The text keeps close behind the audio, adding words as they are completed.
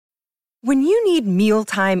When you need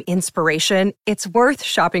mealtime inspiration, it's worth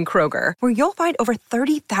shopping Kroger, where you'll find over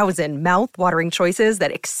 30,000 mouth-watering choices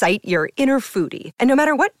that excite your inner foodie. And no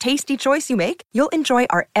matter what tasty choice you make, you'll enjoy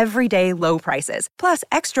our everyday low prices, plus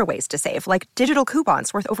extra ways to save, like digital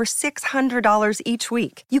coupons worth over $600 each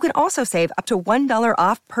week. You can also save up to $1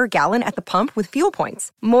 off per gallon at the pump with fuel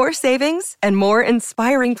points. More savings and more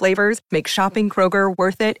inspiring flavors make shopping Kroger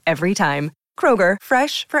worth it every time. Kroger,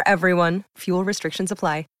 fresh for everyone. Fuel restrictions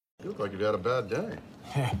apply. You look like you've had a bad day.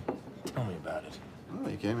 Hey, tell me about it.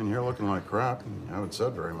 Well, you came in here looking like crap, and you haven't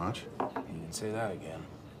said very much. You can say that again.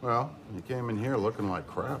 Well, you came in here looking like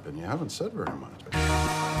crap, and you haven't said very much.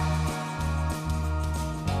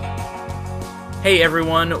 Hey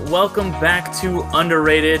everyone, welcome back to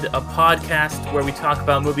Underrated, a podcast where we talk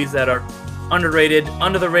about movies that are underrated,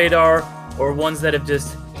 under the radar, or ones that have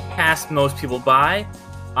just passed most people by.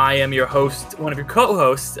 I am your host, one of your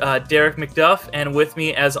co-hosts, Derek McDuff, and with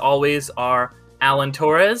me, as always, are Alan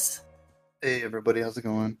Torres. Hey everybody, how's it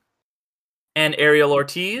going? And Ariel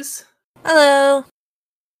Ortiz. Hello.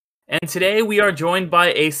 And today we are joined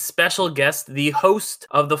by a special guest, the host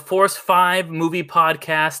of the Force 5 movie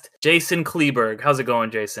podcast, Jason Kleberg. How's it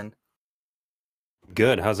going, Jason?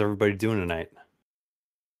 Good. How's everybody doing tonight?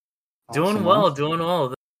 Doing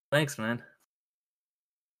well. Thanks, man.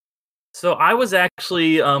 So I was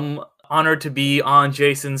actually honored to be on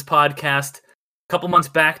Jason's podcast a couple months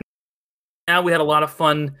back. Now we had a lot of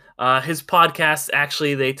fun. His podcasts,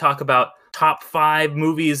 actually, they talk about top 5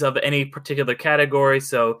 movies of any particular category.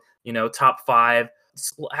 So, you know, top 5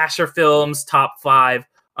 slasher films, top 5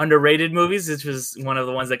 underrated movies, which was one of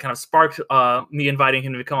the ones that kind of sparked me inviting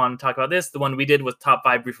him to come on and talk about this. The one we did was top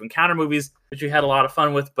 5 brief encounter movies, which we had a lot of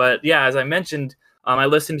fun with. But yeah, as I mentioned, I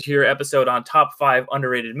listened to your episode on top 5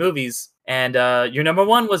 underrated movies, and your number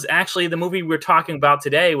one was actually the movie we're talking about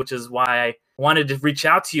today, which is why I wanted to reach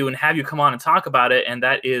out to you and have you come on and talk about it, and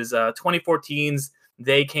that is 2014's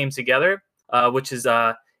They Came Together, which is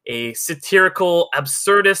a satirical,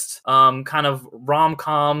 absurdist kind of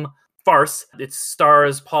rom-com farce. It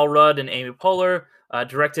stars Paul Rudd and Amy Poehler,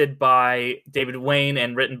 directed by David Wayne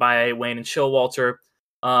and written by Wayne and Showalter.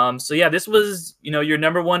 So yeah, this was, your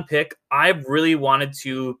number one pick. I really wanted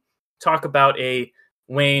to talk about a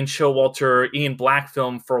Wayne Showalter, Ian Black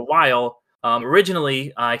film for a while.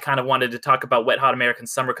 Originally, I kind of wanted to talk about Wet Hot American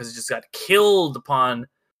Summer because it just got killed upon.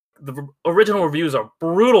 The original reviews are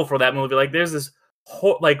brutal for that movie. Like, there's this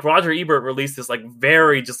whole, like, Roger Ebert released this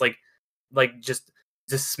very just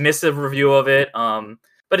dismissive review of it.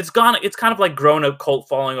 But it's kind of like grown a cult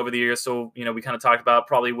following over the years. So, we kind of talked about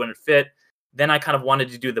probably wouldn't fit. Then I kind of wanted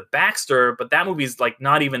to do The Baxter, but that movie's like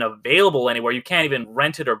not even available anywhere. You can't even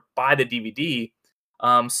rent it or buy the DVD.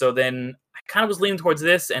 So then I kind of was leaning towards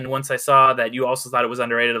this. And once I saw that you also thought it was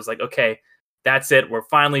underrated, I was like, okay, that's it. We're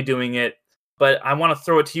finally doing it. But I want to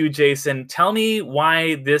throw it to you, Jason. Tell me why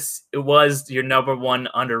it was your number one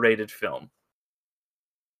underrated film.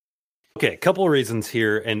 Okay, a couple of reasons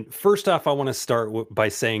here. And first off, I want to start by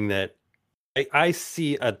saying that I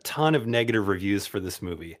see a ton of negative reviews for this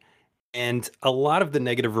movie. And a lot of the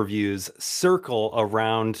negative reviews circle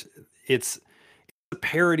around it's a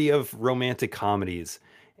parody of romantic comedies.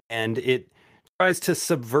 And it tries to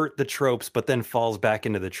subvert the tropes, but then falls back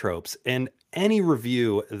into the tropes. And any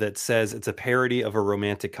review that says it's a parody of a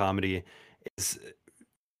romantic comedy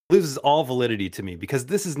loses all validity to me, because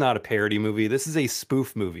this is not a parody movie. This is a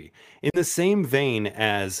spoof movie. In the same vein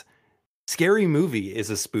as Scary Movie is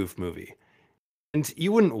a spoof movie. And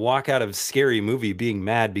you wouldn't walk out of Scary Movie being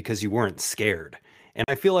mad because you weren't scared. And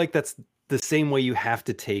I feel like that's the same way you have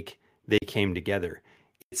to take They Came Together.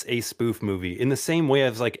 It's a spoof movie in the same way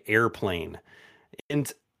as like Airplane.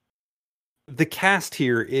 And the cast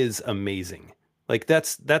here is amazing. Like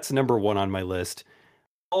that's number one on my list.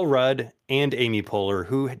 Paul Rudd and Amy Poehler,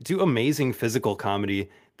 who do amazing physical comedy.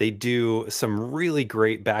 They do some really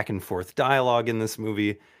great back and forth dialogue in this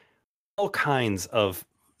movie. All kinds of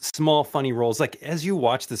small funny roles. Like, as you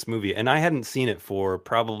watch this movie, and I hadn't seen it for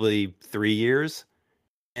probably 3 years,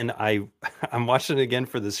 and I'm watching it again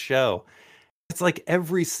for this show. It's like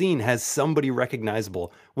every scene has somebody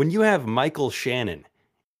recognizable. When you have Michael Shannon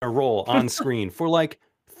in a role on screen for like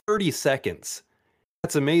 30 seconds,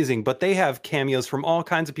 that's amazing. But they have cameos from all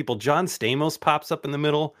kinds of people. John Stamos pops up in the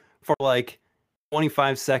middle for like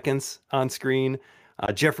 25 seconds on screen.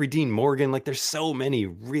 Jeffrey Dean Morgan, like there's so many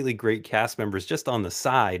really great cast members just on the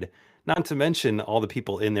side, not to mention all the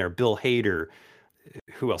people in there. Bill Hader,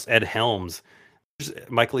 who else? Ed Helms, there's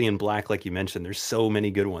Michael Ian Black, like you mentioned. There's so many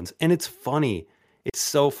good ones. And it's funny. It's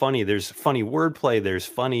so funny. There's funny wordplay. There's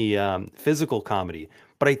funny physical comedy.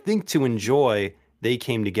 But I think to enjoy They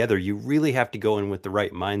Came Together, you really have to go in with the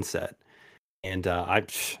right mindset. And I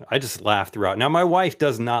just laugh throughout. Now, my wife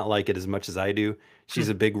does not like it as much as I do. She's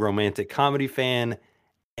a big romantic comedy fan,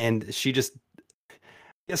 and she just, I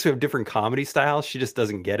guess we have different comedy styles. She just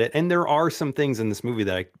doesn't get it. And there are some things in this movie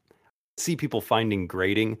that I see people finding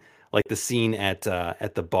grating, like the scene at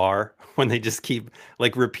the bar when they just keep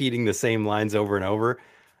like repeating the same lines over and over.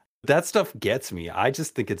 That stuff gets me. I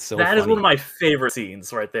just think it's so That is funny. one of my favorite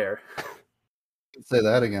scenes right there. Say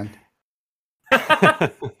that again.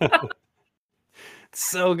 It's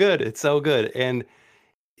so good. It's so good. And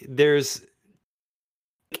there's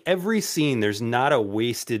every scene, there's not a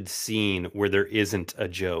wasted scene where there isn't a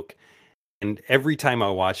joke. And every time I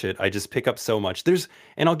watch it, I just pick up so much.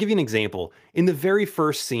 And I'll give you an example. In the very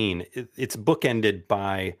first scene, it's bookended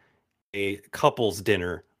by a couple's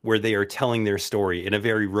dinner where they are telling their story in a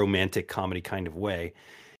very romantic comedy kind of way.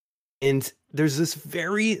 And there's this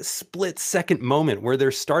very split second moment where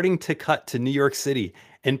they're starting to cut to New York City,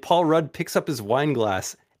 and Paul Rudd picks up his wine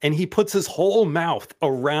glass and he puts his whole mouth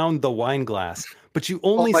around the wine glass. But you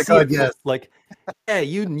only see it yes. like, yeah,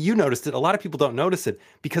 you noticed it. A lot of people don't notice it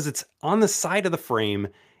because it's on the side of the frame.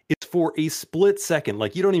 It's for a split second.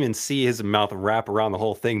 Like you don't even see his mouth wrap around the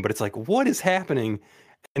whole thing, but it's like, what is happening?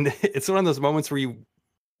 And it's one of those moments where you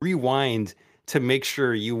rewind to make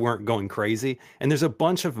sure you weren't going crazy. And there's a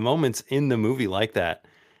bunch of moments in the movie like that.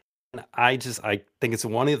 And I think it's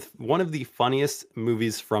one of the funniest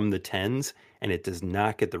movies from the tens, and it does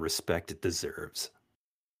not get the respect it deserves.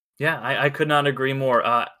 Yeah, I could not agree more.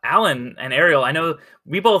 Alan and Ariel, I know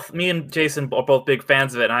me and Jason are both big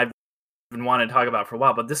fans of it, and I've been wanting to talk about it for a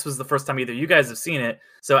while, but this was the first time either you guys have seen it.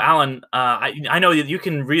 So Alan, I know that you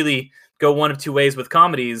can really go one of two ways with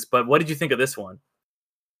comedies, but what did you think of this one?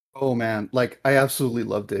 Oh man, like I absolutely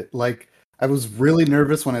loved it. Like I was really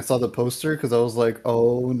nervous when I saw the poster because I was like,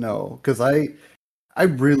 oh no, because I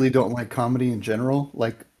really don't like comedy in general.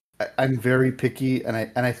 Like I'm very picky, and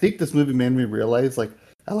I think this movie made me realize like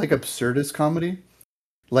I like absurdist comedy.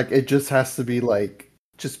 Like it just has to be like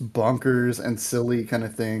just bonkers and silly kind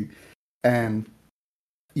of thing. And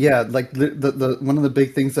yeah, like the one of the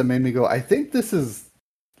big things that made me go, I think this is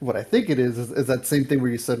what I think it is that same thing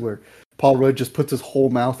where you said where Paul Rudd just puts his whole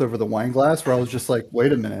mouth over the wine glass, where I was just like,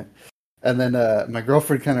 wait a minute. And then my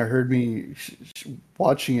girlfriend kind of heard me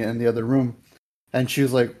watching it in the other room, and she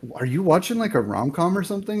was like, are you watching like a rom-com or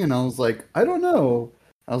something? And I was like, I don't know.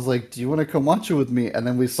 I was like, do you want to come watch it with me? And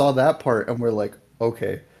then we saw that part, and we're like,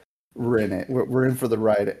 okay, we're in it. We're in for the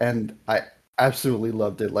ride. And I absolutely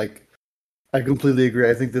loved it. Like, I completely agree.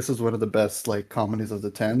 I think this is one of the best like comedies of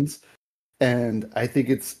the tens, and I think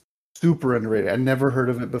it's super underrated. I never heard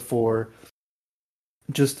of it before.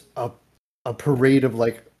 Just a parade of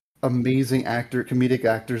like amazing comedic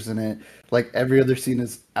actors in it. Like every other scene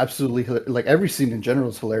is absolutely like every scene in general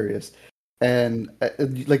is hilarious. And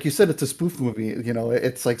like you said, it's a spoof movie. You know,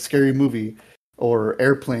 it's like Scary Movie or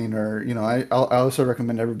Airplane, or you know, I also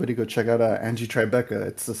recommend everybody go check out Angie Tribeca.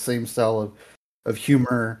 It's the same style of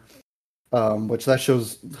humor, which that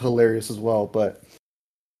show's hilarious as well. But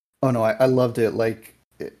oh no, I loved it. Like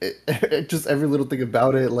just every little thing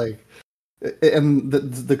about it, like, and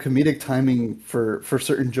the comedic timing for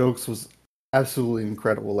certain jokes was absolutely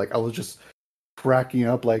incredible. Like I was just cracking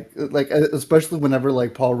up, like especially whenever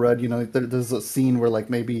like Paul Rudd, you know, there's a scene where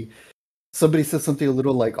like maybe somebody says something a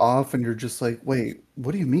little like off, and you're just like, wait,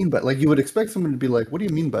 what do you mean by, like, you would expect someone to be like, what do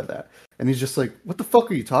you mean by that? And he's just like, what the fuck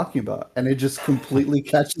are you talking about? And it just completely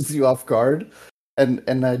catches you off guard.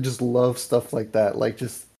 And I just love stuff like that, like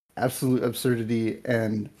just absolute absurdity.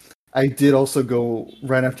 And I did also go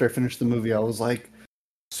right after I finished the movie, I was like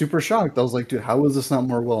super shocked. I was like, dude, how is this not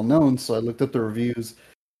more well known? So I looked up the reviews,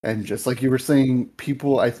 and just like you were saying,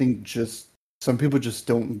 I think some people just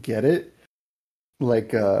don't get it.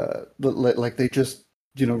 Like they just,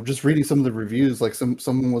 you know, just reading some of the reviews, like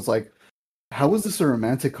someone was like, how is this a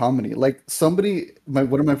romantic comedy? Like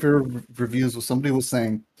one of my favorite reviews was somebody was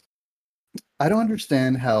saying, I don't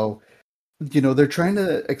understand how, you know, they're trying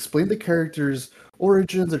to explain the characters'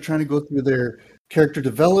 origins, they're trying to go through their character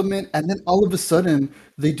development, and then all of a sudden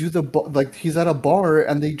they do like he's at a bar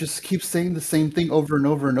and they just keep saying the same thing over and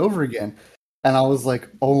over and over again. And I was like,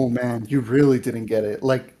 oh man, you really didn't get it.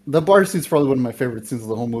 Like the bar scene's probably one of my favorite scenes of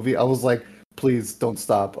the whole movie. I was like, please don't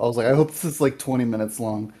stop. I was like, I hope this is like 20 minutes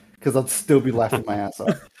long because I'll still be laughing my ass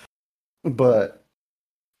off. But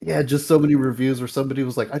yeah, just so many reviews where somebody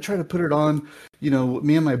was like, I tried to put it on, you know,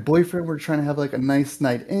 me and my boyfriend were trying to have like a nice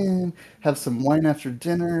night in, have some wine after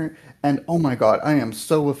dinner, and oh my god, I am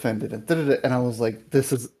so offended. And I was like,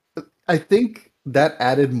 I think that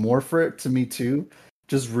added more for it to me too.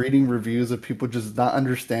 Just reading reviews of people just not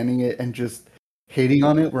understanding it and just hating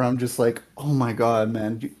on it, where I'm just like, oh my god,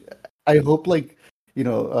 man. I hope like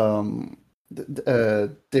David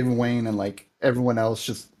Wayne and like everyone else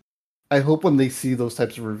just I hope when they see those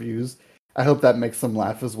types of reviews, I hope that makes them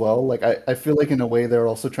laugh as well. Like I feel like in a way they're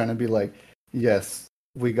also trying to be like, yes,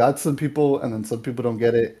 we got some people and then some people don't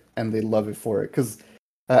get it and they love it for it. Because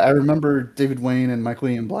I remember David Wayne and Michael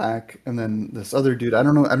Ian Black and then this other dude. I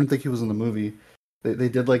don't know. I don't think he was in the movie. They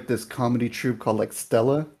did like this comedy troupe called like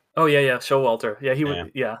Stella. Oh yeah, Showalter. Yeah, he Yeah.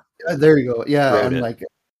 would. Yeah. There you go. Yeah, Wrote and it. like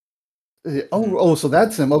so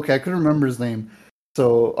that's him. Okay, I couldn't remember his name.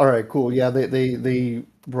 So all right, cool. Yeah, they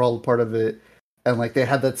were all a part of it, and like they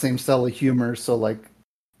had that same style of humor. So like,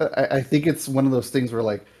 I think it's one of those things where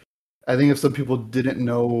like, I think if some people didn't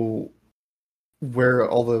know where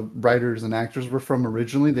all the writers and actors were from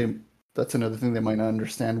originally, that's another thing they might not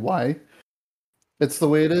understand why it's the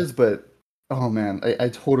way it is. But oh man, I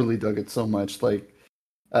totally dug it so much. Like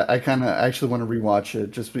I kind of actually want to rewatch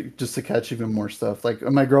it just to catch even more stuff. Like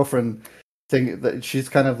my girlfriend, think that she's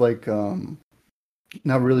kind of like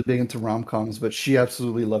not really big into rom-coms, but she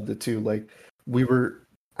absolutely loved it too. Like we were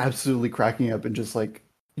absolutely cracking up and just like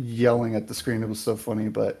yelling at the screen. It was so funny.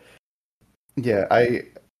 But yeah, I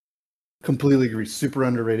completely agree. Super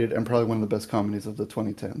underrated and probably one of the best comedies of the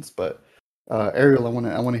 2010s. But Ariel, I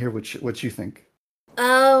want to hear what you think.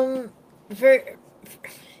 For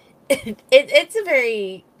it's a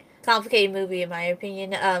very complicated movie in my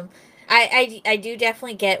opinion. I do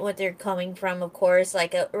definitely get what they're coming from, of course.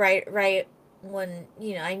 Like right when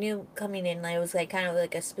I knew coming in, like, it was like kind of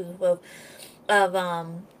like a spoof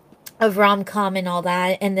of rom-com and all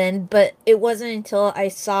that, and then but it wasn't until I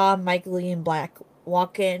saw Michael Ian Black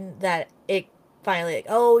walk in that it finally like,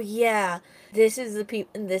 oh yeah, this is the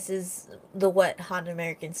people, this is the Wet Hot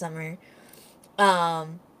American Summer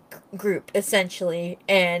group essentially,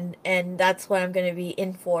 and that's what I'm gonna be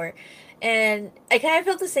in for. And I kind of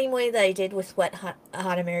felt the same way that I did with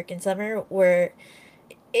Hot American Summer, where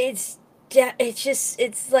it's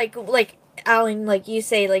it's like Alan, like you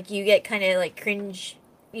say, like you get kind of like cringe,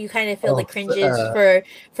 you kind of feel Oh, like cringes like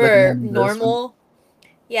for an embarrassment. normal,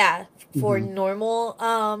 yeah, for Mhm. normal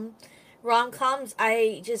rom-coms.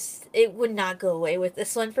 It would not go away with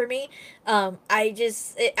this one for me.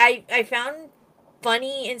 I found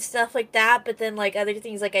funny and stuff like that, but then like other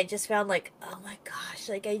things, like I just found like, oh my gosh,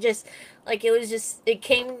 like I just like it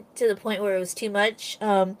came to the point where it was too much.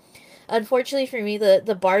 Unfortunately for me,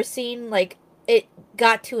 the bar scene, like, it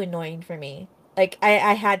got too annoying for me. Like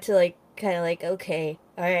I had to like kind of like, okay,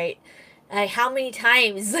 all right, how many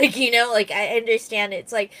times, like, like I understand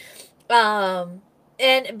it's like and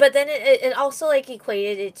but then it also like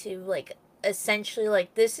equated it to like essentially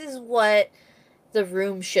like this is what the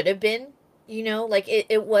room should have been, like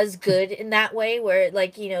it was good in that way where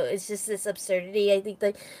like, it's just this absurdity. I think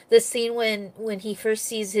like the scene when he first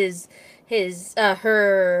sees his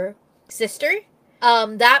her sister,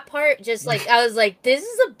 that part, just like I was like, this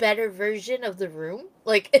is a better version of the room,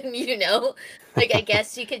 like, and like, I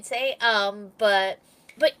guess you could say, but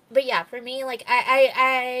yeah, for me, like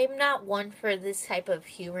I'm not one for this type of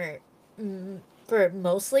humor. For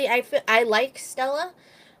mostly, I like Stella,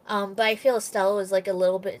 but I feel Stella was like a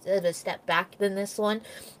little bit of a step back than this one.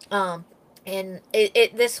 And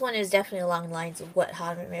this one is definitely along the lines of Wet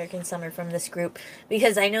Hot American Summer from this group,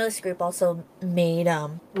 because I know this group also made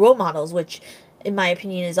Role Models, which in my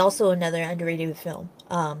opinion is also another underrated film.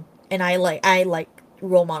 And I like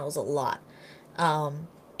Role Models a lot.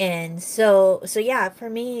 And so yeah, for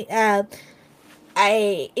me,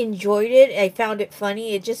 I enjoyed it. I found it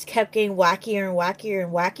funny. It just kept getting wackier and wackier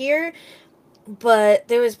and wackier. But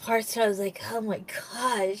there was parts where I was like, oh my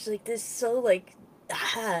gosh, like this is so like,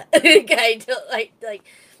 like, I don't like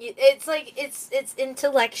it's like it's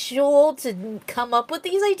intellectual to come up with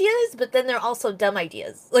these ideas, but then they're also dumb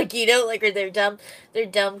ideas, like, like, or they're dumb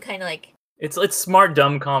kind of like, It's smart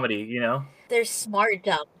dumb comedy. they're smart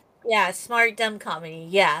dumb, yeah, smart dumb comedy,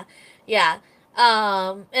 yeah, yeah,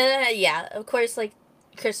 and yeah, of course, like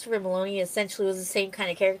Christopher Maloney essentially was the same kind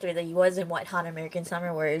of character that he was in Wet Hot American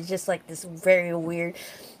Summer, where it's just like this very weird,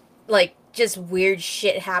 like, just weird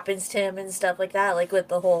shit happens to him and stuff like that, like with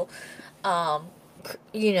the whole,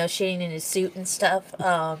 shitting in his suit and stuff.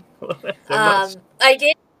 So much. I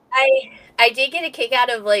did get a kick out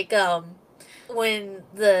of like when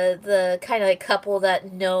the kind of like couple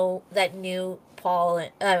that knew Paul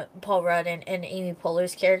Rudd and Amy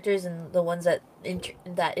Poehler's characters, and the ones that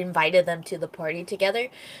invited them to the party together,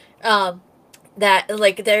 that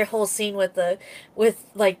like their whole scene with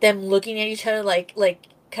like them looking at each other, like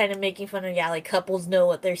kind of making fun of, yeah, like couples know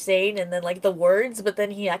what they're saying and then like the words, but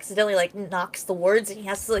then he accidentally like knocks the words and he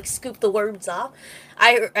has to like scoop the words off.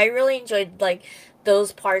 I really enjoyed like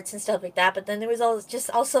those parts and stuff like that. But then there was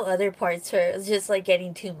also other parts where it was just like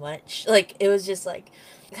getting too much. Like it was just like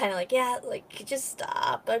kind of like, yeah, like just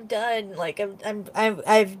stop. I'm done. Like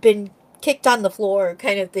I've been kicked on the floor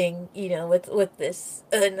kind of thing, with this.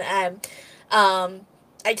 And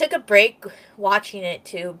I took a break watching it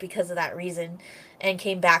too because of that reason, and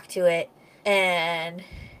came back to it. And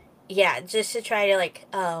yeah, just to try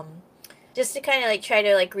to just to kind of like try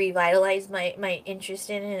to like revitalize my interest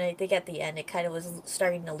in it. And I think at the end it kind of was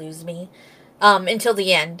starting to lose me, until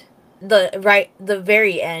the end, the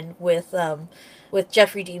very end with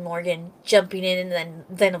Jeffrey Dean Morgan jumping in, and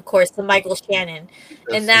then of course the Michael Shannon,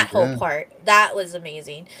 and that whole part, that was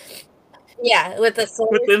amazing. Yeah, with the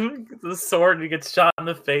sword. With the sword, and he gets shot in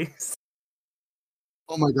the face.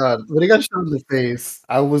 Oh my god, when he got shot in the face,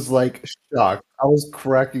 I was like shocked. I was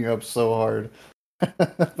cracking up so hard.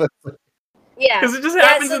 Yeah, because it just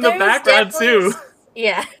happens so in the background too.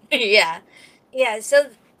 Yeah, yeah. So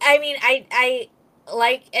I mean,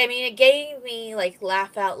 it gave me like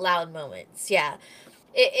laugh out loud moments. Yeah,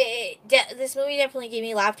 this movie definitely gave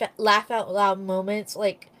me laugh out loud moments.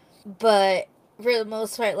 Like, but for the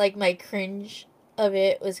most part, like my cringe of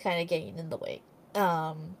it was kind of getting in the way.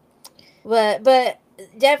 But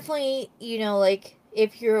definitely, like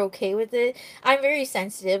if you're okay with it, I'm very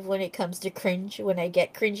sensitive when it comes to cringe. When I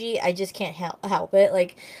get cringy, I just can't help it.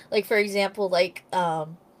 Like for example,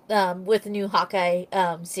 with the new Hawkeye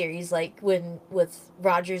series, like with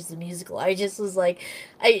Rogers the musical, I just was like,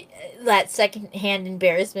 that secondhand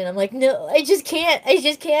embarrassment. I'm like, no, I just can't.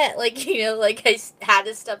 Like like I had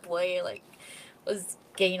to step away. Like was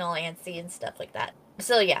getting all antsy and stuff like that.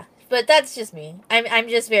 So yeah, but that's just me. I'm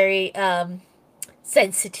just very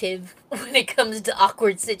sensitive when it comes to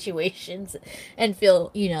awkward situations, and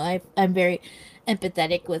feel I'm very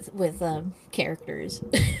empathetic with characters.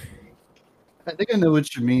 I think I know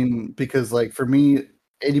what you mean because, like, for me,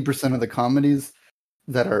 80% of the comedies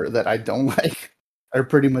that I don't like are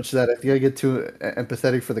pretty much that. I think I get too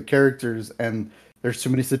empathetic for the characters, and there's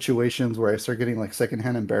too many situations where I start getting like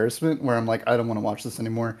secondhand embarrassment, where I'm like, I don't want to watch this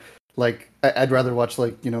anymore. Like, I'd rather watch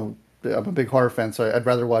I'm a big horror fan, so I'd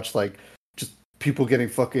rather watch like just people getting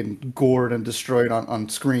fucking gored and destroyed on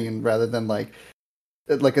screen rather than like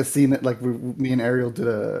a scene that like me and Ariel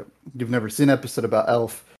did you've never seen episode about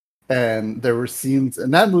Elf. And there were scenes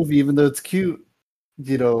in that movie, even though it's cute,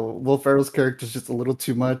 Will Ferrell's character is just a little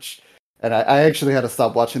too much. And I actually had to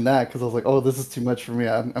stop watching that because I was like, oh, this is too much for me.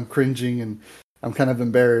 I'm cringing and I'm kind of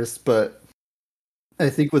embarrassed. But I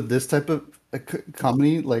think with this type of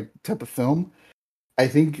comedy, like type of film, I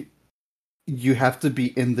think you have to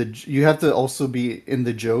also be in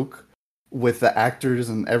the joke with the actors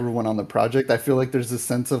and everyone on the project. I feel like there's this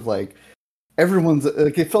sense of like, everyone's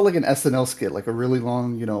like, it felt like an SNL skit, like a really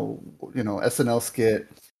long, SNL skit.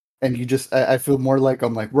 And I feel more like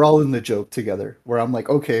I'm like, we're all in the joke together, where I'm like,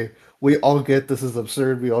 okay, we all get this is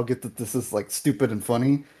absurd. We all get that this is like stupid and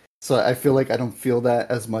funny. So I feel like I don't feel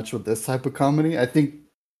that as much with this type of comedy. I think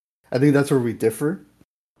that's where we differ.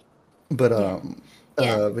 But but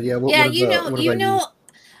yeah, yeah,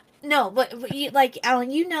 no, but you, like Alan,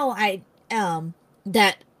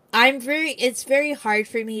 that it's very hard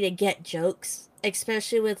for me to get jokes,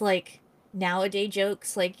 especially with like nowadays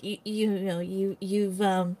jokes. Like you've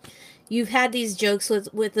had these jokes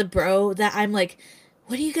with the bro that I'm like,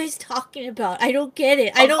 what are you guys talking about? I don't get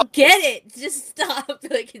it. Just stop.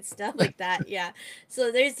 Like, and stuff like that. Yeah.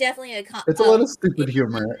 So there's definitely it's a lot of stupid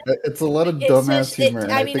humor. It's a lot of dumbass humor.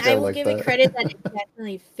 I mean, I will give it credit that it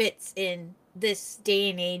definitely fits in this day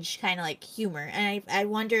and age kind of like humor, and I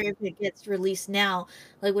wonder if it gets released now,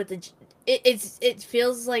 like with it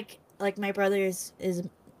feels like my brother is 10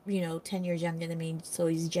 years younger than me, so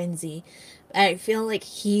he's Gen Z. I feel like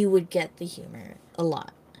he would get the humor a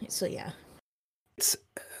lot. So yeah. It's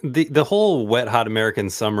the whole Wet Hot American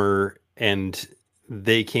Summer and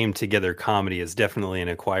They Came Together comedy is definitely an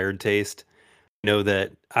acquired taste. I know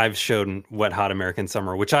that I've shown Wet Hot American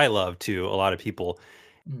Summer, which I love to a lot of people.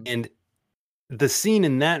 And the scene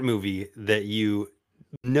in that movie that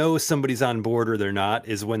somebody's on board or they're not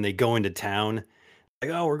is when they go into town.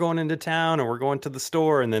 Like, oh, we're going into town and we're going to the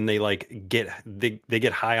store, and then they like they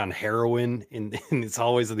get high on heroin, and it's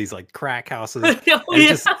always these like crack houses.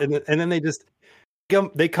 And then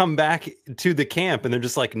they come back to the camp and they're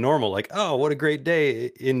just like normal, like, oh, what a great day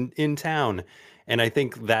in town. And I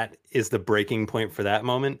think that is the breaking point for that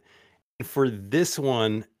moment. And for this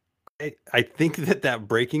one, I think that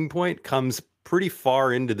breaking point comes pretty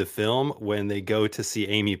far into the film when they go to see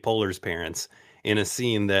Amy Poehler's parents in a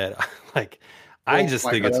scene that like, I just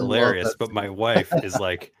think it's hilarious, but my wife is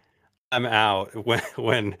like, I'm out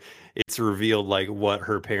when it's revealed like what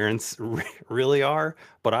her parents really are.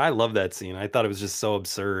 But I love that scene. I thought it was just so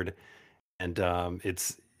absurd, and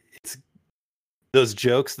it's those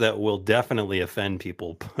jokes that will definitely offend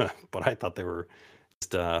people. But I thought they were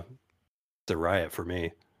just a riot for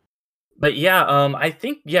me. But yeah, I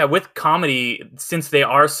think with comedy, since they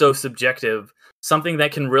are so subjective, something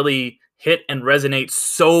that can really hit and resonate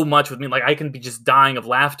so much with me, like I can be just dying of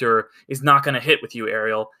laughter, is not going to hit with you,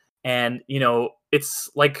 Ariel. And it's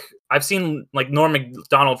like I've seen like Norm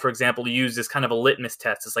Macdonald, for example, use this kind of a litmus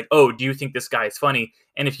test. It's like, oh, do you think this guy is funny?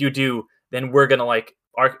 And if you do, then we're gonna like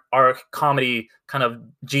our comedy kind of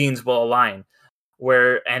genes will align.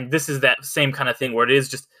 And this is that same kind of thing where it is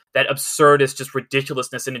just that absurdist, just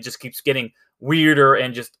ridiculousness, and it just keeps getting weirder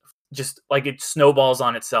and just like it snowballs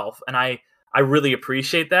on itself. And I really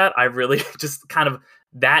appreciate that. I really just kind of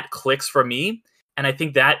that clicks for me. And I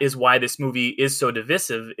think that is why this movie is so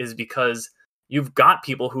divisive, is because you've got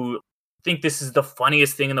people who think this is the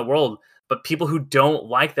funniest thing in the world, but people who don't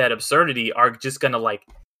like that absurdity are just gonna like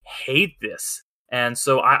hate this. And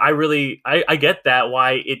so I get that,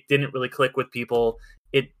 why it didn't really click with people.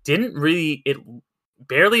 It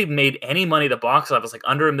barely made any money at the box office, like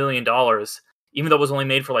under $1 million, even though it was only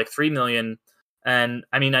made for like 3 million. And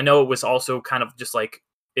I mean, I know it was also kind of just like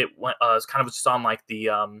it was kind of just on like the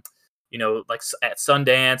like at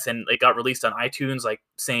Sundance, and it got released on iTunes like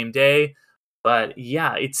same day. But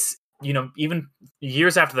yeah, it's even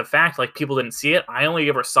years after the fact, like people didn't see it. I only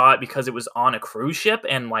ever saw it because it was on a cruise ship,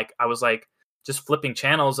 and like I was like just flipping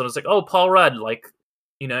channels, and I was like, oh, Paul Rudd, like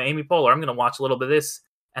Amy Poehler, I'm gonna watch a little bit of this.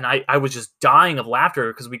 And I was just dying of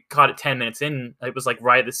laughter because we caught it 10 minutes in. It was like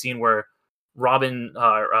right at the scene where Robin,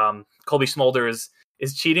 Colby Smulders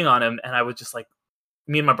is cheating on him. And I was just like,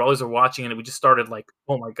 me and my brothers were watching, and we just started like,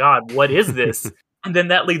 oh my God, what is this? And then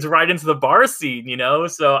that leads right into the bar scene,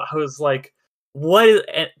 So I was like, what is,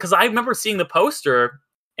 because I remember seeing the poster,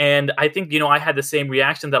 and I think, I had the same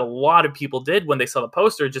reaction that a lot of people did when they saw the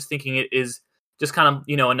poster, just thinking it is just kind of,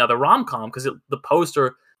 another rom-com, because the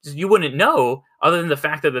poster, you wouldn't know, other than the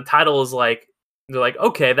fact that the title is like, they're like,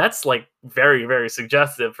 okay, that's like very, very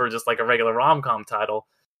suggestive for just like a regular rom-com title.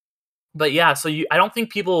 But yeah, so I don't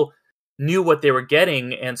think people knew what they were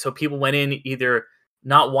getting, and so people went in either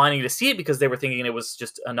not wanting to see it because they were thinking it was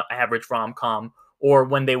just an average rom-com, or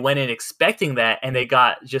when they went in expecting that and they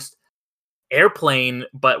got just Airplane,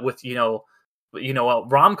 but with a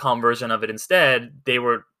rom-com version of it instead, it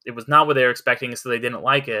was not what they were expecting, so they didn't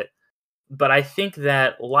like it. But I think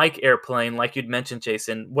that, like Airplane, like you'd mentioned,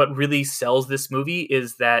 Jason, what really sells this movie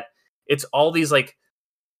is that it's all these like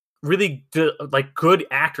really good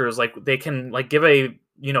actors. Like they can like give a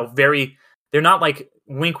they're not like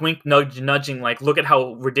wink wink nudging like look at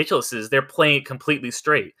how ridiculous it is. They're playing it completely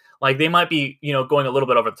straight. Like they might be going a little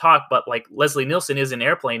bit over the top, but like Leslie Nielsen is in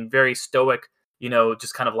Airplane, very stoic,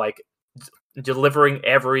 just kind of like delivering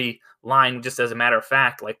every line just as a matter of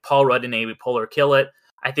fact. Like Paul Rudd and Amy Poehler kill it.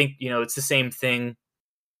 I think, it's the same thing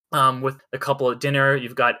with A Couple at Dinner.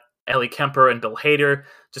 You've got Ellie Kemper and Bill Hader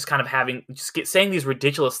just kind of saying these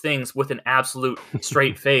ridiculous things with an absolute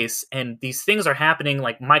straight face. And these things are happening,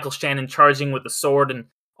 like Michael Shannon charging with the sword and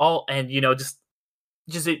all, and,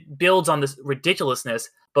 just it builds on this ridiculousness.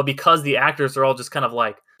 But because the actors are all just kind of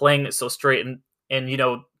like playing it so straight, and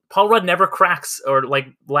Paul Rudd never cracks or like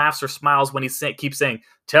laughs or smiles when he keeps saying,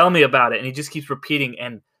 tell me about it. And he just keeps repeating.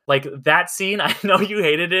 And like that scene, I know you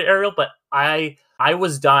hated it, Ariel, but I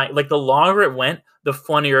was dying. Like the longer it went, the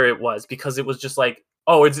funnier it was, because it was just like,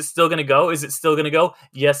 oh, is it still going to go? Is it still going to go?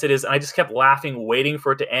 Yes, it is. And I just kept laughing, waiting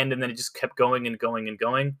for it to end. And then it just kept going and going and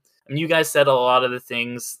going. And you guys said a lot of the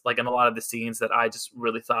things, like in a lot of the scenes, that I just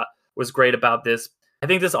really thought was great about this. I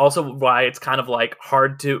think this also why it's kind of like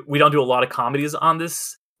we don't do a lot of comedies on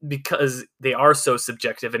this, because they are so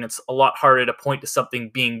subjective, and it's a lot harder to point to something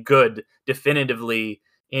being good definitively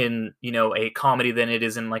in a comedy than it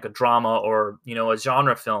is in like a drama or a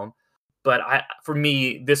genre film. But for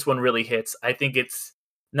me, this one really hits. I think it's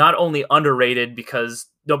not only underrated because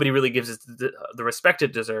nobody really gives it the respect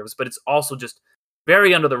it deserves, but it's also just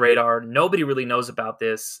very under the radar. Nobody really knows about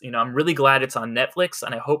this. I'm really glad it's on Netflix,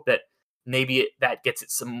 and I hope that maybe that gets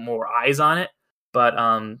it some more eyes on it. But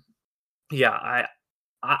yeah,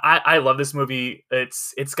 I love this movie.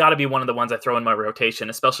 It's got to be one of the ones I throw in my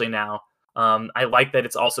rotation, especially now. I like that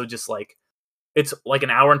it's also just like it's like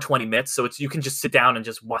an hour and 20 minutes, so you can just sit down and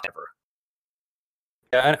just watch whatever.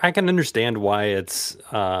 Yeah, I can understand why it's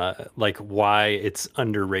why it's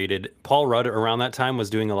underrated. Paul Rudd around that time was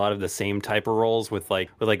doing a lot of the same type of roles with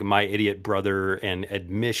My Idiot Brother and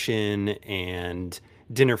Admission and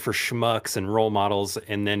Dinner for Schmucks and Role Models,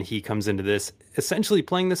 and then he comes into this essentially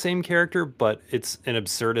playing the same character, but it's an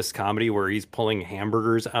absurdist comedy where he's pulling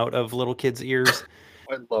hamburgers out of little kids' ears.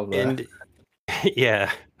 I love that. And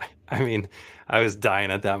yeah, I mean, I was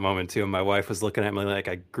dying at that moment too. And my wife was looking at me like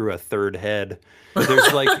I grew a third head. But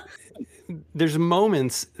there's like, there's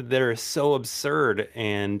moments that are so absurd.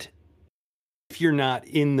 And if you're not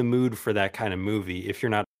in the mood for that kind of movie, if you're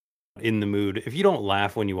not in the mood, if you don't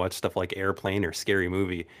laugh when you watch stuff like Airplane or Scary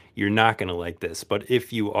Movie, you're not going to like this. But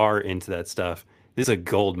if you are into that stuff, this is a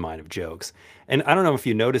gold mine of jokes. And I don't know if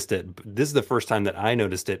you noticed it, but this is the first time that I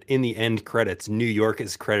noticed it. In the end credits, New York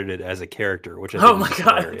is credited as a character, which I think Oh my is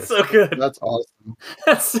god, hilarious. it's so good. That's awesome.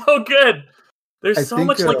 That's so good. There's I so think,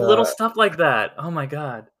 much like little stuff like that. Oh my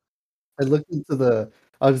god. I looked into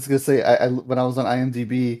I was just gonna say, when I was on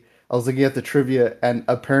IMDb, I was looking at the trivia, and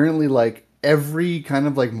apparently, like every kind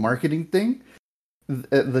of like marketing thing,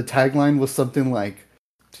 the tagline was something like,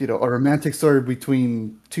 a romantic story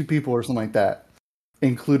between two people or something like that,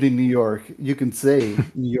 including New York. You can say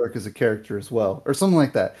New York is a character as well, or something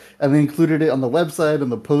like that. And they included it on the website, on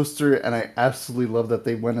the poster, and I absolutely love that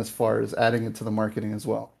they went as far as adding it to the marketing as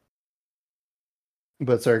well.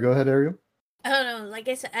 But sorry, go ahead, Ariel. I don't know. Like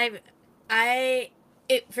I said,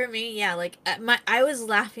 for me, yeah. Like I was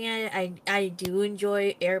laughing at it. I do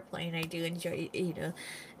enjoy Airplane. I do enjoy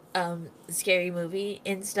Scary Movie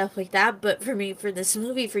and stuff like that. But for me, for this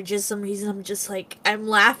movie, for just some reason, I'm just like I'm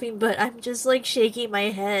laughing, but I'm just like shaking my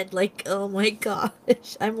head, like oh my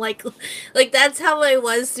gosh. I'm like that's how I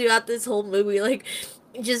was throughout this whole movie, like.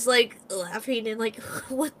 Just like laughing and like,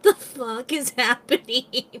 what the fuck is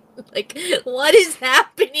happening? Like, what is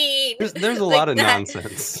happening? There's a Like lot of that.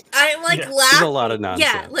 nonsense. I'm like Yeah. laughing. There's a lot of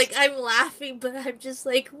nonsense. Yeah, like I'm laughing, but I'm just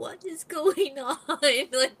like, what is going on?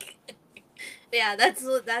 Like, yeah, that's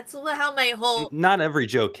how my whole. Not every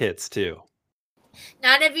joke hits too.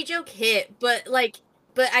 Not every joke hit, but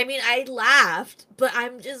I mean, I laughed, but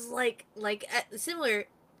I'm just like similar.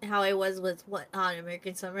 How I was with on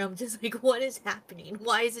American Summer. I'm just like, what is happening?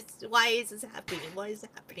 Why is this happening? What is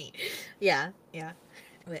happening? Yeah.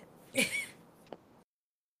 But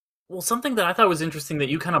Well, something that I thought was interesting that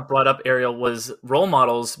you kind of brought up, Ariel, was Role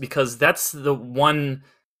Models, because that's the one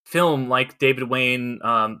film like David Wayne,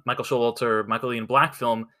 Michael Showalter, Michael Ian Black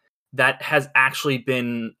film that has actually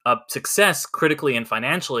been a success critically and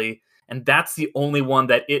financially, and that's the only one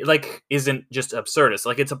that it like isn't just absurdist.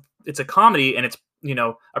 Like it's a comedy, and it's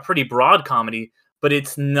a pretty broad comedy, but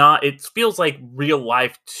it's not. It feels like real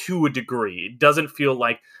life to a degree. It doesn't feel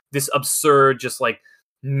like this absurd, just like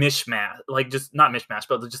mishmash, like just not mishmash,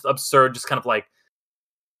 but just absurd, just kind of like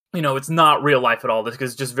it's not real life at all. This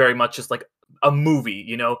is just very much just like a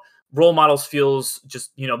movie. Role Models feels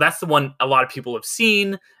just that's the one a lot of people have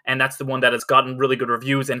seen, and that's the one that has gotten really good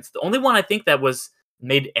reviews, and it's the only one I think that was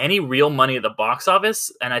made any real money at the box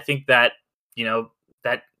office. And I think that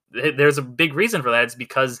that there's a big reason for that. It's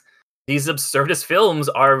because these absurdist films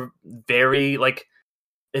are very like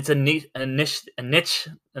it's a niche,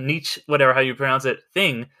 whatever how you pronounce it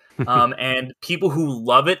thing, and people who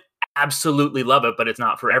love it absolutely love it, but it's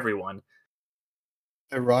not for everyone.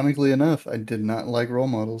 Ironically enough, I did not like Role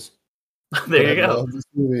Models. There but you I go. love this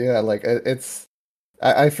movie. Yeah, like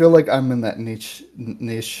I feel like I'm in that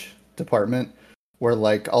niche department where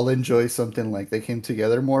like I'll enjoy something like they came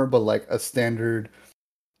together more, but like a standard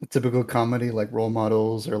typical comedy like Role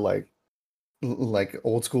Models or like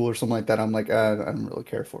Old School or something like that, I'm like I don't really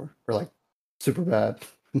care for, or like Super Bad.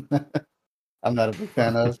 I'm not a big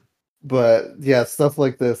fan of. But yeah, stuff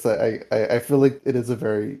like this, I feel like it is a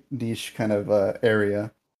very niche kind of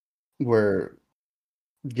area where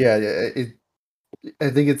I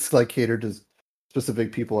think it's like catered to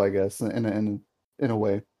specific people, I guess, in a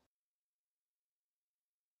way.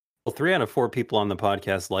 Well, 3 out of 4 people on the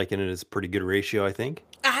podcast liking it is a pretty good ratio, I think.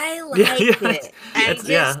 I like Yeah, it. I just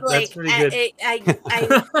that's like pretty good.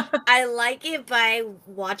 I like it, but I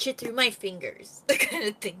watch it through my fingers. The kind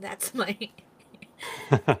of thing. That's my.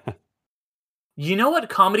 You know what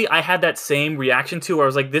comedy I had that same reaction to, where I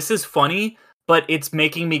was like, this is funny, but it's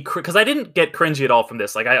making me because I didn't get cringy at all from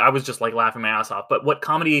this. Like I was just like laughing my ass off. But what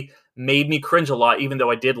comedy made me cringe a lot, even though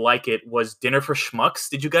I did like it, was Dinner for Schmucks.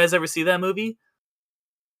 Did you guys ever see that movie?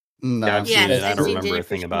 No, Yeah, I've Yes, seen it. I I've don't seen remember Dinner a for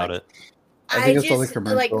thing about Schmucks. it. I think I saw the just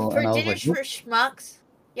commercial, like and for I was Dinner like, for "Nope." Schmucks.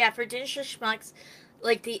 Yeah, for Dinner for Schmucks,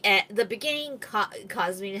 like the beginning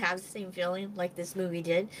caused me to have the same feeling like this movie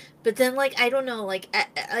did, but then like I don't know, like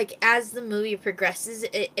like as the movie progresses,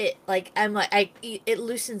 it like I'm like it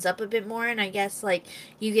loosens up a bit more, and I guess like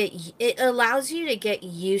it allows you to get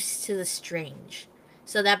used to the strange,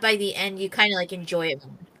 so that by the end you kind of like enjoy it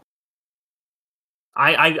more.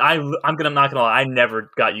 I'm not gonna lie, I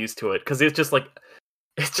never got used to it because it's just like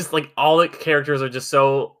all the characters are just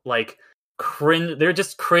so like cringe. They're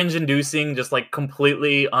just cringe inducing, just like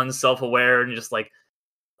completely unself aware and just like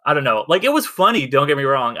I don't know. Like it was funny. Don't get me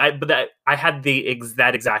wrong. I had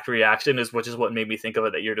that exact reaction, which is what made me think of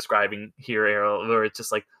it that you're describing here, Errol. Where it's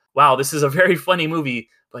just like, wow, this is a very funny movie,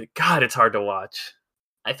 but God, it's hard to watch.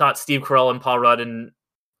 I thought Steve Carell and Paul Rudd and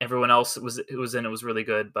everyone else who was in it was really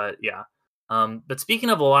good, but yeah. But speaking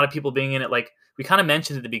of a lot of people being in it, like we kind of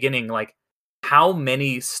mentioned at the beginning, like how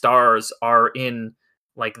many stars are in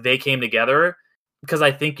like They Came Together, because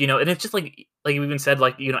I think and it's just like you even said,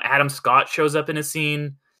 like Adam Scott shows up in a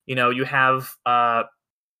scene. You have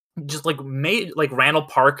just like Randall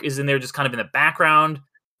Park is in there, just kind of in the background.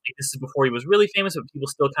 Like, this is before he was really famous, but people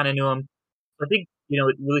still kind of knew him. So I think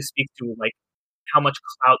it really speaks to like how much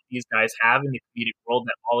clout these guys have in the comedic world.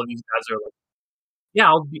 That all of these guys are like, yeah,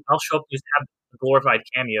 I'll show up and just have a glorified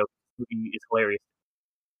cameo. The movie is hilarious.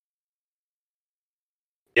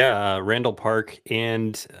 Yeah, Randall Park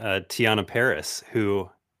and Tiana Paris, who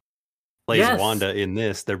plays Yes. Wanda in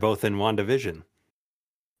this. They're both in WandaVision.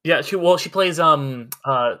 Yeah, she plays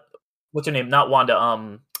what's her name? Not Wanda,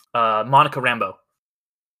 Monica Rambeau.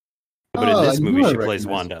 But in this I knew movie, I she plays recognized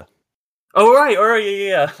Wanda. Oh right,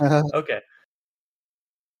 yeah. Okay.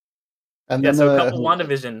 And Yeah, then so a couple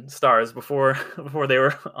WandaVision stars before they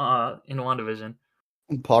were in WandaVision.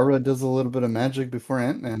 Paul Rudd does a little bit of magic before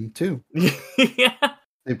Ant-Man too. Yeah.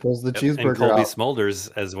 He pulls the Yep, cheeseburger and Colby out.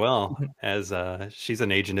 Smulders as well, as she's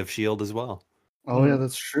an agent of S.H.I.E.L.D. as well. Oh yeah,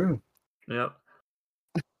 that's true. Yep.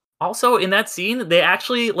 Also, in that scene, they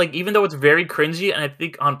actually like, even though it's very cringy, and I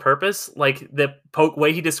think on purpose, like the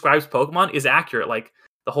way he describes Pokemon is accurate. Like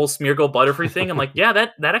the whole Smeargle Butterfree thing, I'm like, yeah,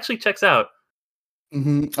 that actually checks out.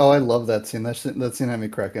 Oh, I love that scene. That scene had me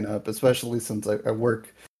cracking up, especially since I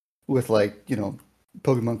work with like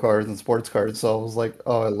Pokemon cards and sports cards. So I was like,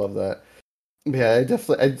 oh, I love that. Yeah, I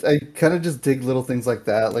definitely, I kind of just dig little things like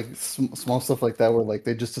that, like small stuff like that, where like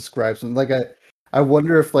they just describe something. Like I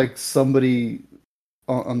wonder if like somebody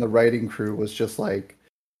on the writing crew was just like,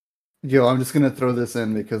 I'm just gonna throw this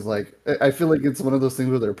in because like I feel like it's one of those things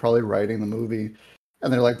where they're probably writing the movie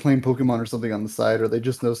and they're like playing Pokemon or something on the side, or they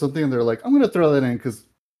just know something and they're like, I'm gonna throw that in because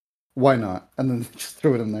why not? And then just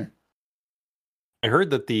throw it in there. I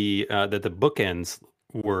heard that the bookends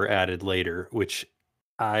were added later, which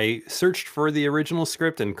I searched for the original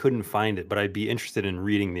script and couldn't find it, but I'd be interested in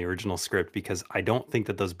reading the original script because I don't think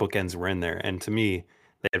that those bookends were in there. And to me,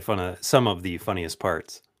 they had fun of some of the funniest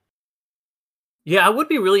parts. Yeah, I would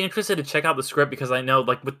be really interested to check out the script because I know,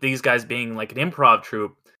 like, with these guys being like an improv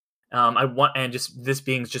troupe, and just this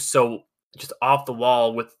being just so just off the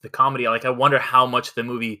wall with the comedy. Like, I wonder how much of the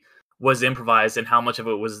movie was improvised and how much of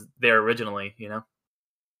it was there originally.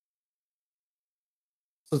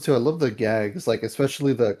 So too, I love the gags, like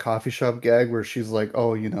especially the coffee shop gag where she's like,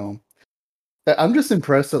 "Oh, I'm just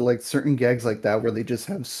impressed at like certain gags like that where they just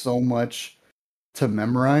have so much to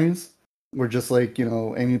memorize. We're just like,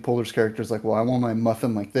 Amy Poehler's character is like, well, I want my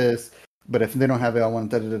muffin like this, but if they don't have it, I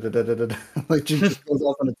want da da da da da da da. Like she just goes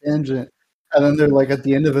off on a tangent, and then they're like, at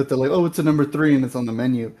the end of it, they're like, oh, it's a number 3 and it's on the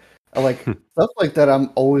menu. I like stuff like that.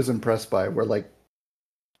 I'm always impressed by where like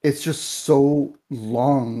it's just so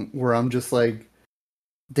long. Where I'm just like,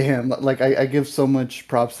 damn, like I give so much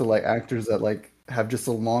props to like actors that like have just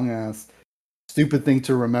a long ass stupid thing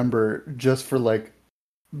to remember just for like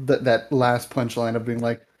that last punchline of being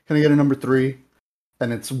like, can I get a number 3?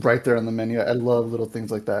 And it's right there on the menu. I love little things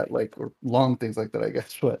like that, like, or long things like that, I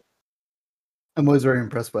guess. But I'm always very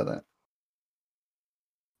impressed by that.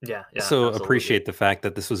 Yeah. So absolutely. appreciate the fact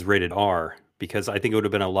that this was rated R because I think it would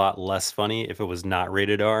have been a lot less funny if it was not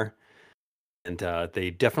rated R. And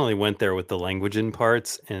they definitely went there with the language in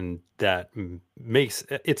parts, and that makes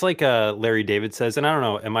it's like Larry David says. And I don't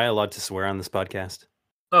know, am I allowed to swear on this podcast?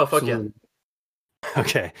 Oh, fuck Absolutely.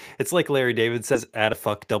 Okay, it's like Larry David says, "Add a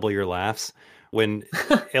fuck, double your laughs." When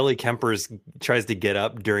Ellie Kempers tries to get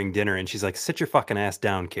up during dinner, and she's like, "Sit your fucking ass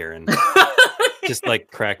down, Karen." Just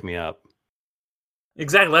like crack me up.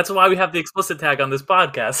 Exactly. That's why we have the explicit tag on this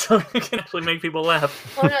podcast, so we can actually make people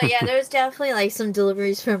laugh. Oh no, yeah, there's definitely like some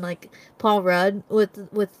deliveries from like Paul Rudd with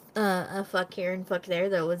a fuck here and fuck there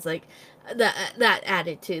that was like that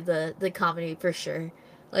added to the comedy for sure.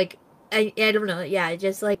 Like I don't know, yeah, it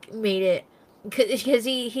just like made it because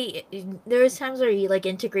he there was times where he like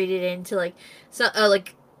integrated it into like so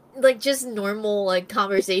like just normal like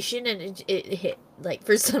conversation and it hit like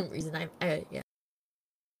for some reason I yeah.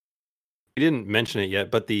 We didn't mention it yet,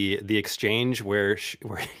 but the exchange where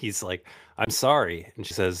he's like, "I'm sorry," and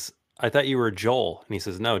she says, I thought you were Joel. And he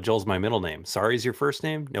says, no, Joel's my middle name. Sorry's your first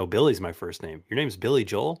name? No, Billy's my first name. Your name's Billy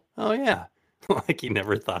Joel? Oh, yeah. Like he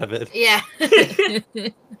never thought of it. Yeah.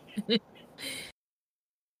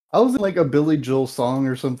 I was in like a Billy Joel song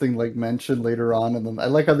or something like mentioned later on, and then I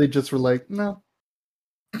like how they just were like, no.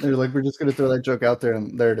 They're like, we're just gonna throw that joke out there,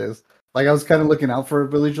 and there it is. Like I was kind of looking out for a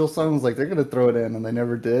Billy Joel song. I was like, they're gonna throw it in, and they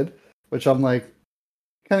never did. Which I'm like,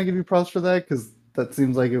 kind of give you props for that because that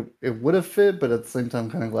seems like it would have fit, but at the same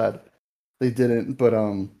time, kind of glad they didn't. But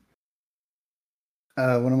one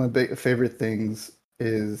of my favorite things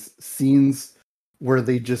is scenes where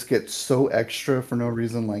they just get so extra for no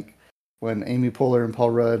reason, like when Amy Poehler and Paul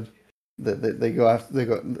Rudd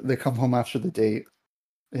they come home after the date,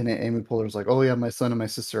 and Amy Poehler's like, oh yeah, my son and my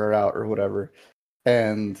sister are out or whatever,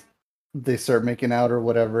 and they start making out or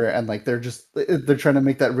whatever, and like they're trying to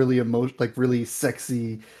make that really like really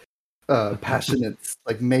sexy, passionate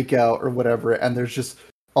like make out or whatever, and there's just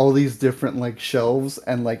all these different like shelves,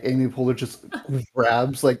 and like Amy Poehler just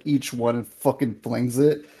grabs like each one and fucking flings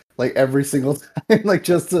it like every single time, like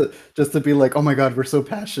just to be like, oh my god, we're so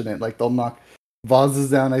passionate. Like they'll knock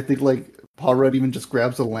vases down. I think like Paul Rudd even just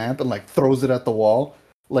grabs a lamp and like throws it at the wall.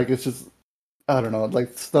 Like it's just, I don't know,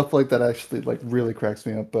 like stuff like that actually like really cracks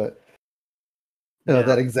me up. But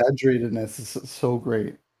that exaggeratedness is so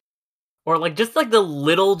great. Or like just like the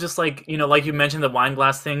little, just like, you know, like you mentioned the wine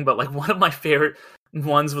glass thing, but like one of my favorite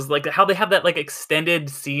ones was like how they have that like extended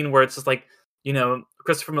scene where it's just like, you know,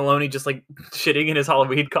 Christopher Meloni just like shitting in his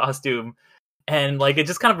Halloween costume, and like it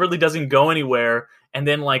just kind of really doesn't go anywhere. And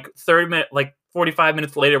then like 45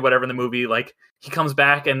 minutes later, whatever in the movie, like he comes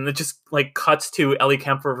back and it just like cuts to Ellie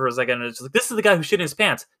Kemper for a second, and it's just like, this is the guy who shit in his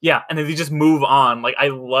pants. Yeah, and then they just move on. Like I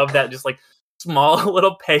love that just like small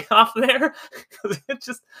little payoff there.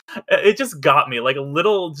 it just got me. Like the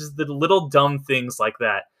little dumb things like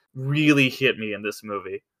that really hit me in this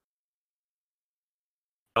movie.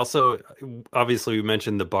 Also, obviously, we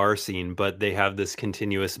mentioned the bar scene, but they have this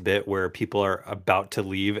continuous bit where people are about to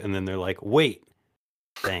leave, and then they're like, wait,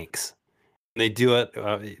 thanks. And they do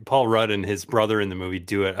it. Paul Rudd and his brother in the movie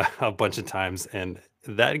do it a bunch of times, and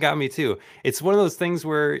that got me too. It's one of those things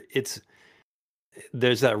where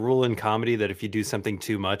there's that rule in comedy that if you do something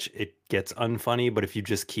too much, it gets unfunny, but if you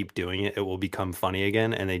just keep doing it, it will become funny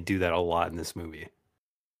again, and they do that a lot in this movie.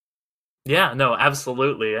 Yeah, no,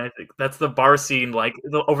 absolutely. I think that's the bar scene, like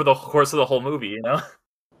over the course of the whole movie, you know?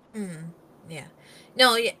 Yeah.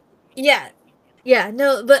 No, yeah.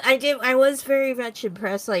 No, but I was very much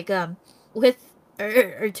impressed, like with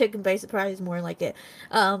or taken by surprise, more like it,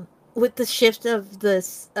 with the shift of the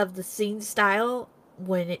scene style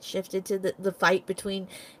when it shifted to the fight between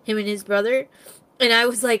him and his brother, and I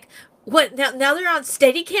was like, what now they're on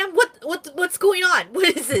Steadicam? What's going on?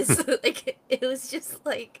 What is this? Like it was just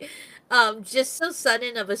like just so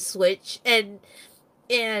sudden of a switch, and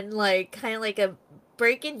like kind of like a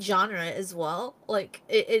break in genre as well. Like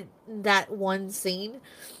it that one scene,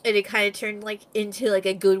 and it kind of turned like into like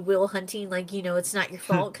a Good Will Hunting, like, you know, it's not your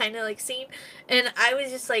fault kind of like scene. And I was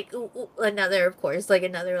just like, ooh, another, of course, like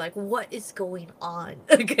another like, what is going on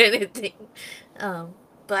kind of thing.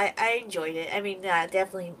 But I enjoyed it. I mean,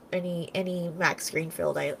 definitely any Max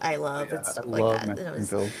Greenfield I love and stuff like that. Max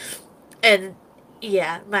Greenfield. And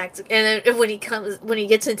yeah, Max, and then when he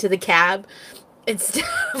gets into the cab, instead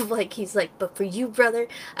of like, he's like, but for you, brother,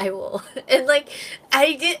 I will. And like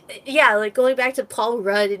like going back to Paul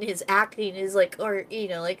Rudd and his acting is like, or, you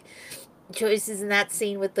know, like choices in that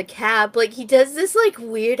scene with the cab, like he does this like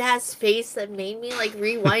weird ass face that made me like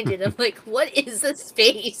rewind it. I'm like, what is this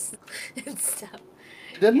face and stuff.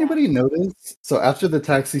 Did anybody notice? So after the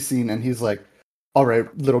taxi scene, and he's like, all right,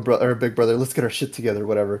 little brother or big brother, let's get our shit together,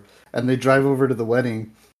 whatever. And they drive over to the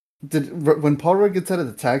wedding. When Paul Rudd gets out of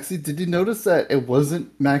the taxi, did you notice that it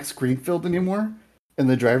wasn't Max Greenfield anymore in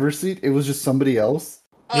the driver's seat? It was just somebody else.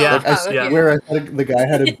 Yeah, like, I swear I thought the guy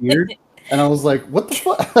had a beard, and I was like, what the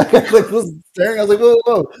fuck? I like was staring. I was like,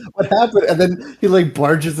 whoa, what happened? And then he like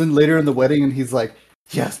barges in later in the wedding, and he's like,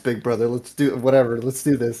 yes, big brother, let's do whatever, let's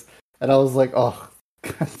do this. And I was like, oh,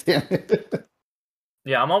 god damn it.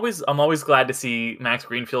 Yeah, I'm always glad to see Max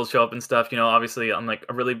Greenfield show up and stuff. You know, obviously,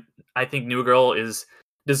 I think New Girl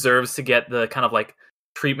deserves to get the kind of like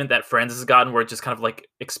treatment that Friends has gotten, where it just kind of like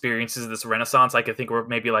experiences this renaissance. Like I think we're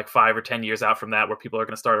maybe like 5 or 10 years out from that, where people are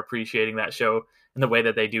going to start appreciating that show in the way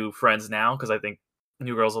that they do Friends now. Because I think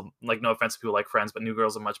New Girl's, like, no offense to people like Friends, but New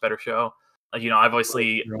Girl's a much better show. You know,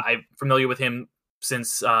 I'm familiar with him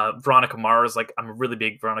since Veronica Mars. Like, I'm a really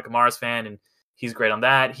big Veronica Mars fan, and he's great on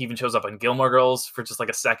that. He even shows up on Gilmore Girls for just like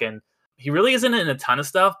a second. He really isn't in a ton of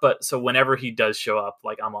stuff, but so whenever he does show up,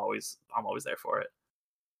 like I'm always there for it.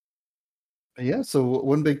 Yeah, so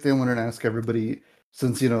one big thing I wanted to ask everybody,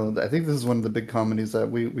 since I think this is one of the big comedies that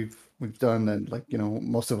we've done, and like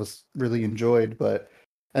most of us really enjoyed, but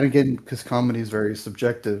and again, because comedy is very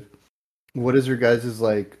subjective. What is your guys'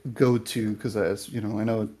 like go to? Because as I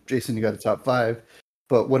know Jason, you got a top five,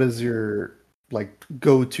 but what is your like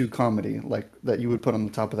go to comedy like that you would put on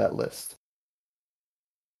the top of that list?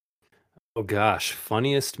 Oh gosh,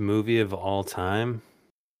 funniest movie of all time?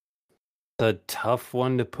 A tough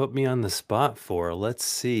one to put me on the spot for. Let's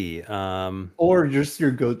see. Or just your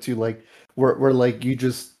go to, like where like you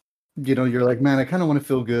just you're like, man, I kind of want to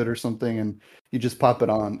feel good or something, and you just pop it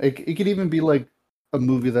on. It could even be like a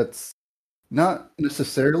movie that's not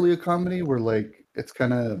necessarily a comedy, where like it's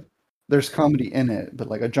kind of there's comedy in it, but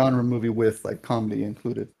like a genre movie with like comedy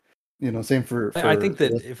included. Same for I think for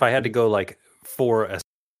that this. if I had to go like for a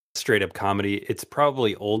straight up comedy, it's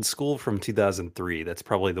probably Old School from 2003. That's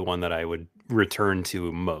probably the one that I would return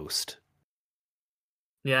to most.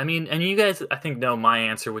 Yeah, I mean, and you guys, I think, know my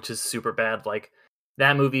answer, which is super bad. Like,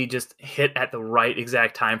 that movie just hit at the right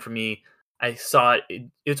exact time for me. I saw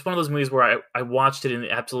it's one of those movies where I watched it in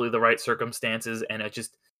absolutely the right circumstances, and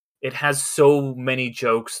it has so many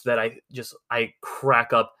jokes that I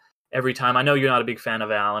crack up every time. I know you're not a big fan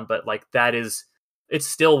of Alan, but like it's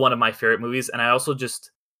still one of my favorite movies, and I also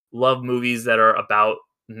just love movies that are about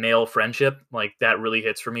male friendship. Like, that really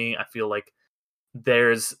hits for me. I feel like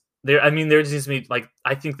there's there I mean there just needs to be like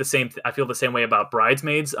I think I feel the same way about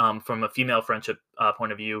Bridesmaids from a female friendship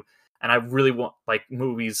point of view, and I really want like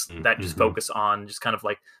movies that just Mm-hmm. focus on just kind of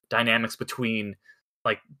like dynamics between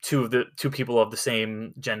like two people of the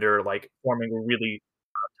same gender like forming a really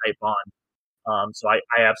tight bond. So I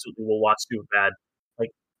absolutely will watch Superbad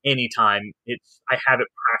like anytime. I have it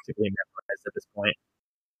practically memorized at this point.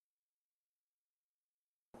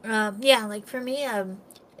 Yeah, like for me,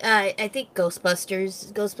 I think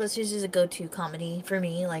Ghostbusters is a go-to comedy for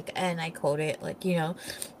me. Like, and I quote it, like Yeah,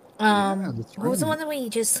 that's what was the right. one that we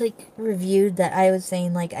just like reviewed that I was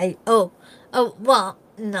saying like well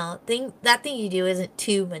no thing you do isn't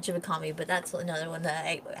too much of a comedy, but that's another one that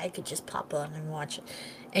I could just pop on and watch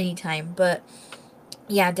anytime. But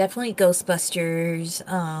yeah, definitely Ghostbusters.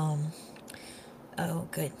 Oh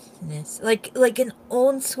goodness. Like an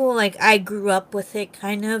old school, like I grew up with it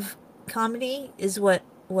kind of comedy is what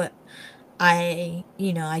I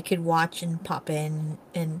could watch and pop in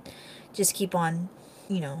and just keep on,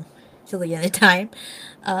 you know, till the end of time.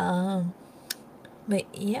 Um but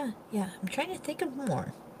yeah, I'm trying to think of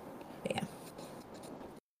more. But yeah.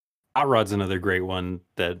 Hot Rod's another great one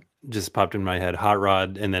that just popped in my head. Hot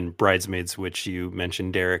Rod and then Bridesmaids, which you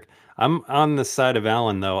mentioned, Derek. I'm on the side of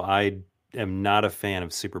Alan though. I am not a fan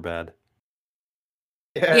of Superbad.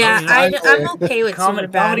 Yeah, Yeah, I'm finally. okay with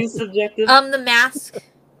Superbad. Comedy's subjective. The Mask.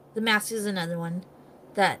 The Mask is another one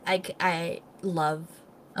that I love.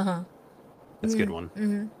 Uh-huh. That's a good one.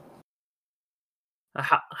 Mm-hmm.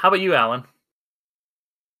 How about you, Alan?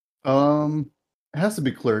 It has to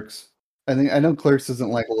be Clerks. I know Clerks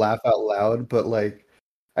isn't like laugh out loud, but like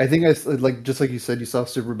I think like just like you said, you saw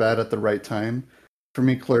Superbad at the right time. For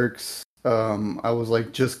me, Clerks, I was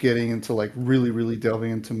like just getting into like really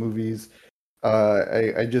delving into movies.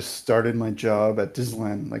 I just started my job at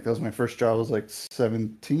Disneyland. Like that was my first job. I was like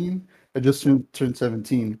 17. I just turned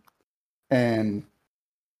 17, and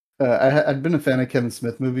I'd been a fan of Kevin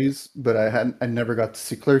Smith movies, but I never got to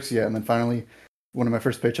see Clerks yet. And then finally, one of my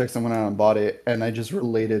first paychecks, I went out and bought it, and I just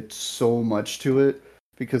related so much to it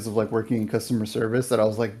because of like working in customer service that I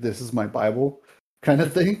was like, this is my Bible kind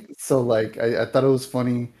of thing. So like I thought it was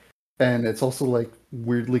funny, and it's also like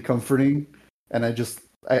weirdly comforting. And I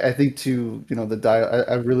think too,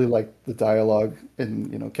 I really like the dialogue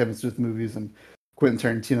in Kevin Smith movies and Quentin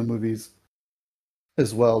Tarantino movies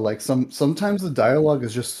as well. Like sometimes the dialogue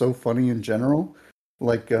is just so funny in general.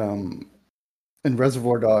 Like in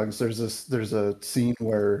Reservoir Dogs, there's a scene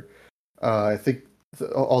where I think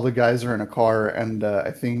all the guys are in a car, and I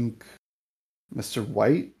think Mr.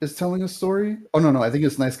 White is telling a story. Oh no, I think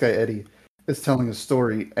it's Nice Guy Eddie is telling a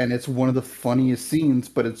story, and it's one of the funniest scenes.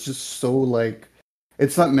 But it's just so like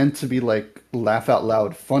it's not meant to be like laugh out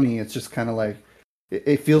loud funny. It's just kind of like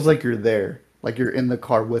it feels like you're there, like you're in the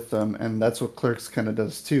car with them, and that's what Clerks kind of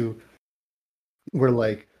does too, where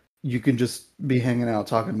like you can just be hanging out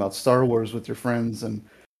talking about Star Wars with your friends, and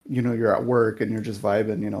you're at work and you're just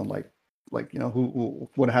vibing, like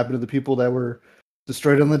what happened to the people that were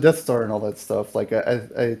destroyed on the Death Star and all that stuff. Like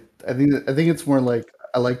I think it's more like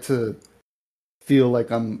I like to feel like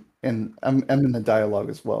I'm in the dialogue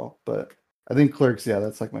as well. But I think Clerks, yeah,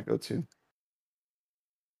 that's like my go-to.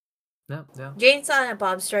 Yeah. Jane Silent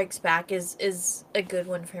Bob Strikes Back is a good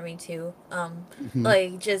one for me too. Mhm.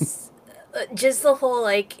 Like just just the whole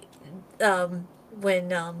like when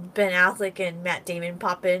Ben Affleck and Matt Damon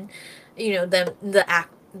pop in, you know,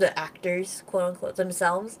 the actors, quote unquote,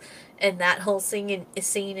 themselves, and that whole scene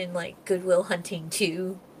in like Goodwill Hunting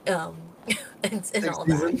 2, and all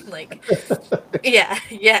that, like,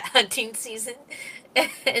 yeah, hunting season,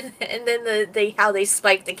 and then they how they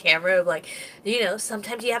spike the camera of like, you know,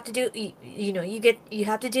 sometimes you have to do, you know, you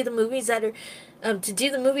have to do the movies that are, to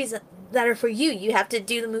do the movies that are for you. You have to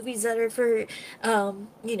do the movies that are for,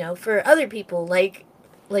 you know, for other people, like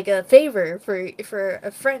a favor for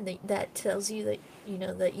a friend that tells you that, you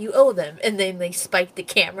know, that you owe them, and then they spike the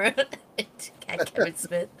camera at Kevin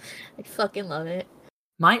Smith. I fucking love it.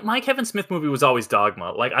 My Kevin Smith movie was always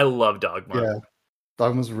Dogma. Like, I love Dogma. Yeah,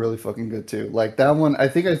 Dogma's really fucking good too. Like that one, I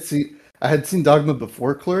think I had seen Dogma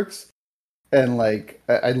before Clerks, and like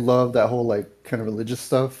I love that whole like kind of religious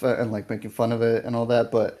stuff and like making fun of it and all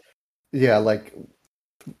that. But yeah, like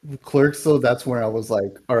Clerks, though, that's where I was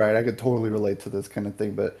like, all right, I could totally relate to this kind of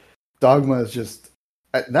thing. But Dogma is just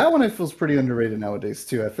that one. I feel is pretty underrated nowadays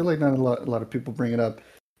too. I feel like not a lot of people bring it up,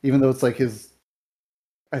 even though it's like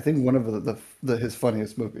I think one of his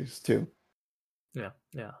funniest movies too. Yeah.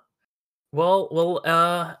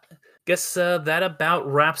 Well, guess that about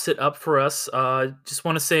wraps it up for us. Just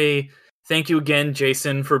want to say thank you again,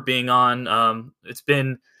 Jason, for being on. It's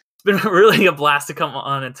been really a blast to come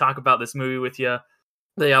on and talk about this movie with you.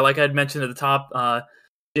 But yeah, like I'd mentioned at the top,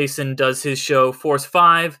 Jason does his show Force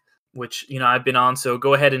 5, which, you know, I've been on. So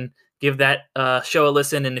go ahead and give that show a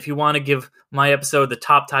listen. And if you want to give my episode, the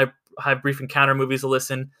top high brief encounter movies, a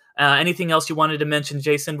listen. Anything else you wanted to mention,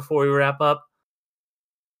 Jason, before we wrap up?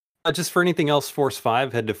 Just for anything else Force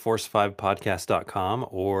 5, head to force5podcast.com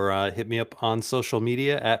or hit me up on social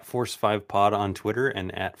media at Force5Pod on Twitter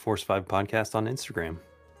and at Force5Podcast on Instagram.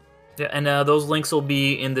 Yeah, and those links will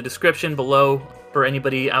be in the description below for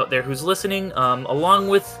anybody out there who's listening, along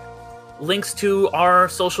with links to our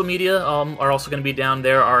social media are also going to be down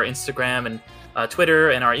there, our Instagram and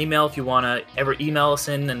Twitter, and our email if you want to ever email us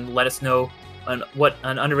in and let us know what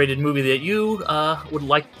an underrated movie that you would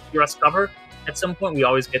like to hear us cover. At some point, we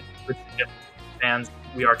always get good suggestions from fans.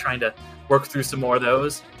 We are trying to work through some more of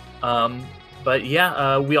those. But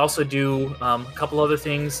yeah, we also do a couple other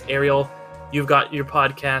things. Ariel, you've got your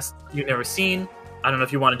podcast You've Never Seen. I don't know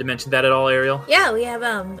if you wanted to mention that at all, Ariel. Yeah, we have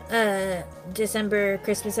a December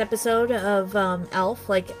Christmas episode of Elf,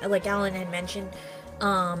 like Alan had mentioned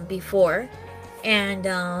before, and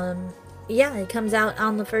yeah, it comes out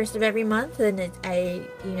on the 1st of every month, and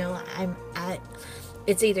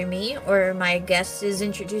it's either me or my guest is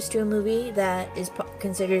introduced to a movie that is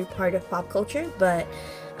considered part of pop culture, but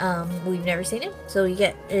we've never seen it, so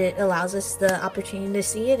it allows us the opportunity to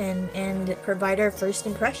see it and provide our first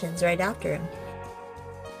impressions right after him.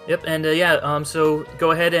 Yep, and so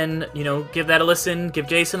go ahead and, give that a listen, give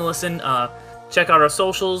Jason a listen, check out our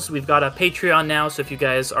socials. We've got a Patreon now, so if you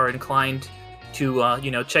guys are inclined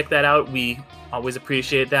to, check that out, we always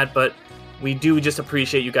appreciate that, but we do just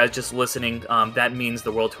appreciate you guys just listening. That means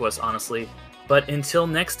the world to us, honestly. But until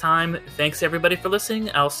next time, thanks everybody for listening.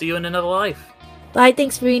 I'll see you in another life. Bye,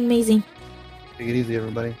 thanks for being amazing. Take it easy,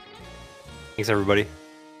 everybody. Thanks, everybody.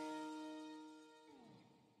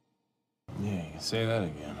 Yeah, you can say that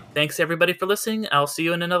again. Thanks everybody for listening. I'll see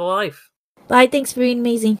you in another life. Bye, thanks for being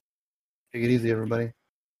amazing. Take it easy, everybody.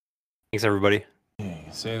 Thanks, everybody. Yeah, you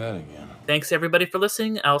can say that again. Thanks everybody for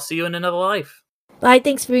listening. I'll see you in another life. Bye,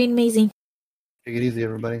 thanks for being amazing. Take it easy,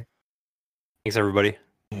 everybody. Thanks, everybody.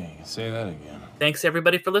 Yeah, you can say that again. Thanks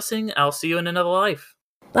everybody for listening. I'll see you in another life.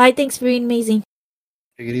 Bye, thanks for being amazing.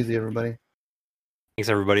 Take it easy, everybody. Thanks,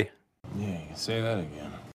 everybody. Yeah, you can say that again.